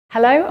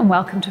Hello and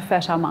welcome to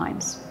Fertile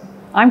Minds.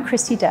 I'm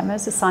Kristy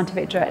Demmers, a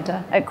Scientific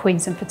Director at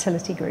Queensland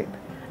Fertility Group,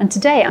 and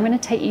today I'm going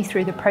to take you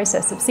through the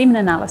process of semen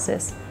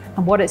analysis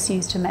and what it's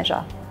used to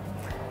measure.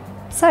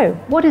 So,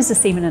 what is a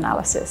semen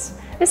analysis?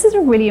 This is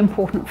a really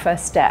important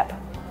first step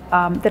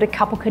that a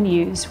couple can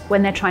use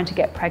when they're trying to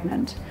get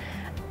pregnant.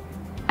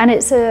 And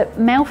it's a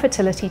male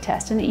fertility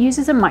test, and it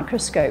uses a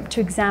microscope to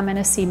examine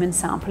a semen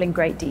sample in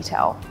great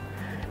detail.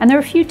 And there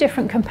are a few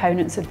different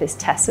components of this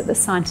test that the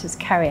scientists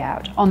carry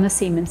out on the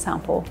semen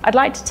sample. I'd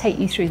like to take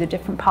you through the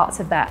different parts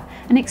of that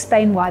and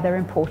explain why they're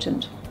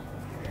important.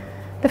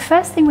 The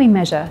first thing we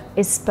measure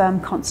is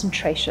sperm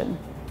concentration.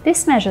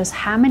 This measures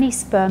how many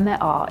sperm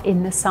there are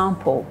in the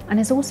sample and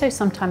is also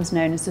sometimes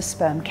known as the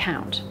sperm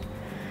count.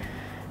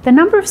 The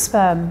number of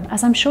sperm,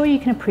 as I'm sure you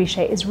can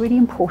appreciate, is really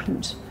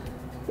important.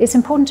 It's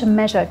important to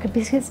measure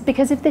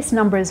because if this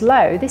number is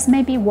low, this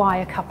may be why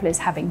a couple is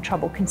having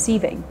trouble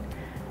conceiving.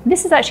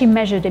 This is actually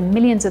measured in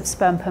millions of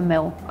sperm per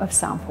mil of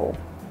sample.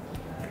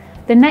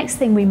 The next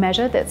thing we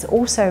measure that's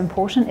also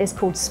important is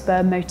called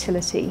sperm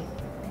motility.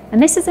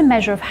 And this is a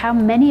measure of how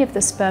many of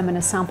the sperm in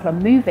a sample are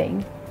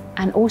moving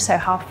and also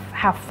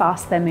how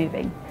fast they're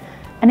moving.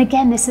 And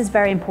again, this is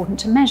very important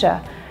to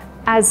measure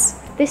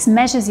as this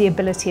measures the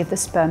ability of the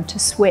sperm to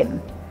swim.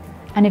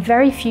 And if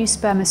very few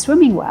sperm are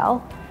swimming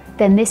well,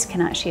 then this can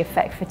actually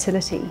affect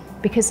fertility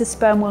because the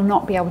sperm will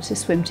not be able to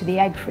swim to the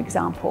egg, for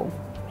example.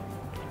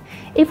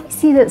 If we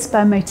see that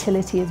sperm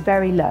motility is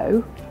very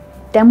low,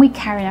 then we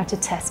carry out a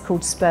test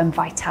called sperm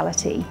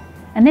vitality.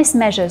 And this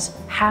measures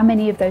how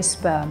many of those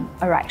sperm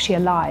are actually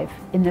alive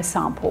in the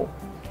sample.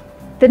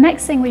 The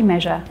next thing we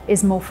measure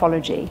is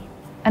morphology.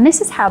 And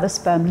this is how the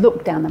sperm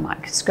look down the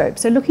microscope,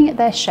 so looking at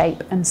their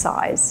shape and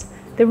size.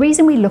 The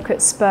reason we look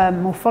at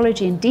sperm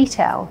morphology in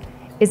detail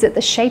is that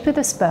the shape of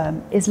the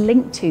sperm is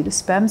linked to the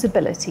sperm's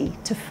ability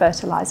to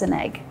fertilize an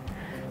egg.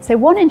 So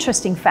one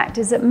interesting fact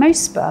is that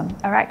most sperm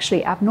are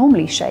actually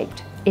abnormally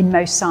shaped in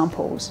most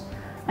samples.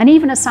 And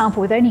even a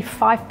sample with only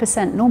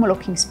 5% normal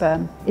looking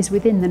sperm is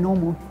within the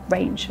normal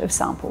range of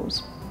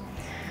samples.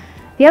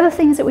 The other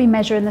things that we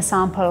measure in the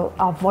sample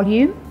are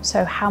volume,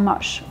 so how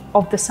much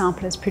of the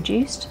sample is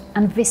produced,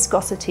 and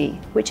viscosity,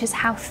 which is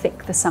how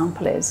thick the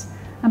sample is.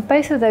 And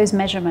both of those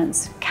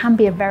measurements can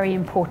be a very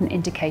important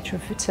indicator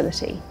of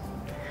fertility.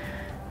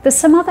 There's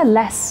some other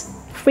less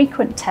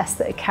frequent tests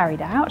that are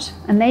carried out,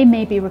 and they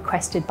may be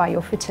requested by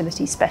your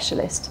fertility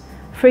specialist.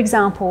 For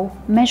example,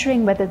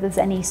 measuring whether there's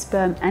any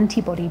sperm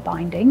antibody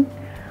binding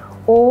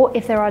or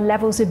if there are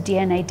levels of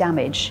DNA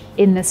damage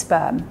in the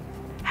sperm.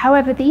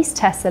 However, these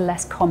tests are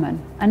less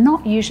common and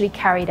not usually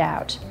carried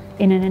out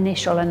in an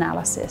initial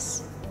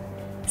analysis.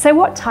 So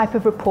what type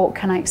of report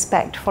can I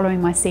expect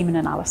following my semen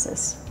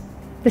analysis?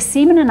 The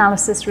semen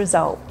analysis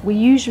result will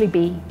usually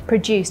be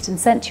produced and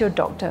sent to your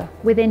doctor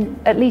within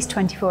at least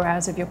 24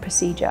 hours of your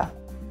procedure.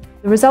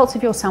 The results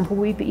of your sample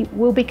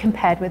will be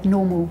compared with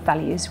normal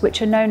values,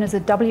 which are known as the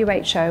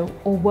WHO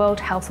or World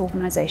Health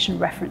Organization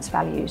reference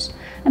values.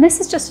 And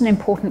this is just an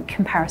important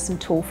comparison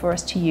tool for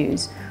us to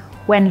use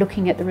when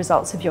looking at the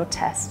results of your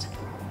test.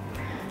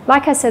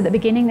 Like I said at the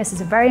beginning, this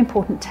is a very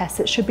important test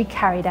that should be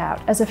carried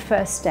out as a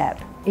first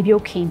step if you're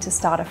keen to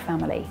start a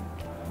family.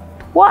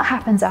 What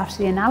happens after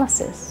the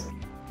analysis?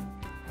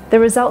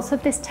 The results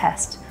of this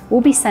test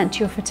will be sent to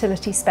your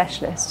fertility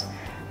specialist,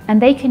 and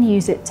they can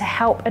use it to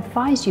help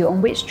advise you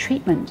on which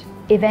treatment,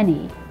 if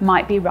any,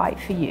 might be right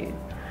for you.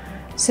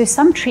 So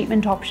some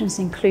treatment options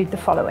include the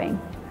following.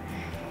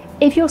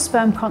 If your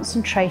sperm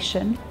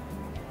concentration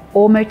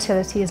or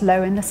motility is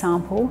low in the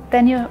sample,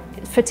 then your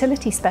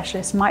fertility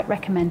specialist might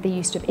recommend the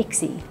use of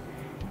ICSI.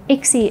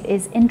 ICSI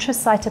is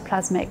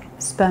intracytoplasmic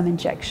sperm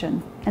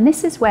injection, and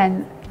this is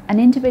when an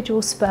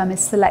individual sperm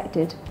is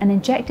selected and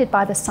injected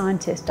by the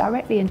scientist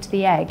directly into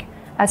the egg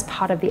as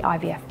part of the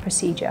IVF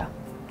procedure.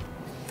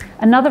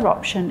 Another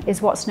option is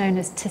what's known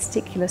as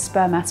testicular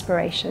sperm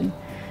aspiration,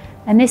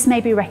 and this may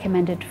be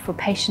recommended for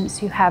patients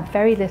who have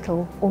very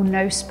little or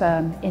no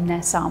sperm in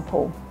their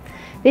sample.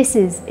 This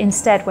is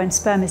instead when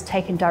sperm is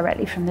taken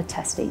directly from the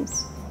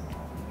testes.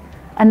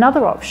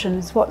 Another option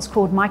is what's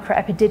called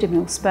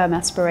microepididymal sperm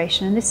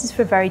aspiration, and this is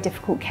for very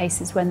difficult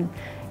cases when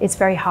it's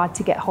very hard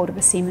to get hold of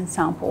a semen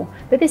sample,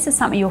 but this is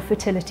something your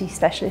fertility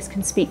specialist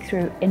can speak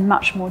through in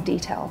much more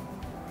detail.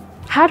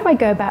 How do I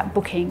go about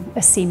booking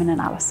a semen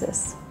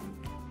analysis?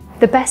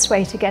 The best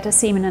way to get a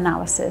semen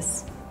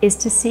analysis is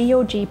to see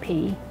your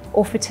GP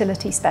or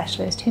fertility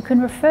specialist who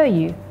can refer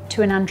you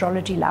to an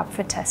andrology lab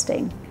for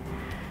testing.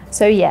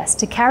 So yes,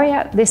 to carry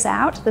this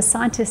out, the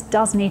scientist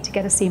does need to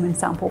get a semen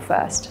sample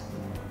first.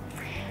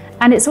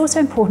 And it's also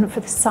important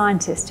for the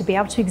scientist to be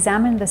able to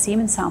examine the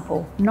semen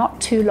sample not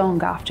too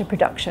long after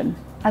production,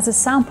 as a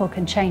sample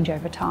can change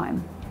over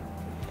time.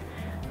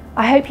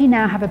 I hope you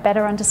now have a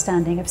better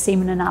understanding of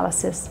semen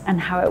analysis and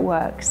how it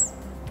works.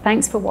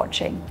 Thanks for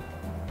watching.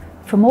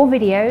 For more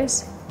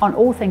videos on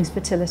all things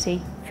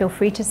fertility, feel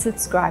free to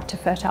subscribe to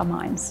Fertile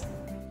Minds.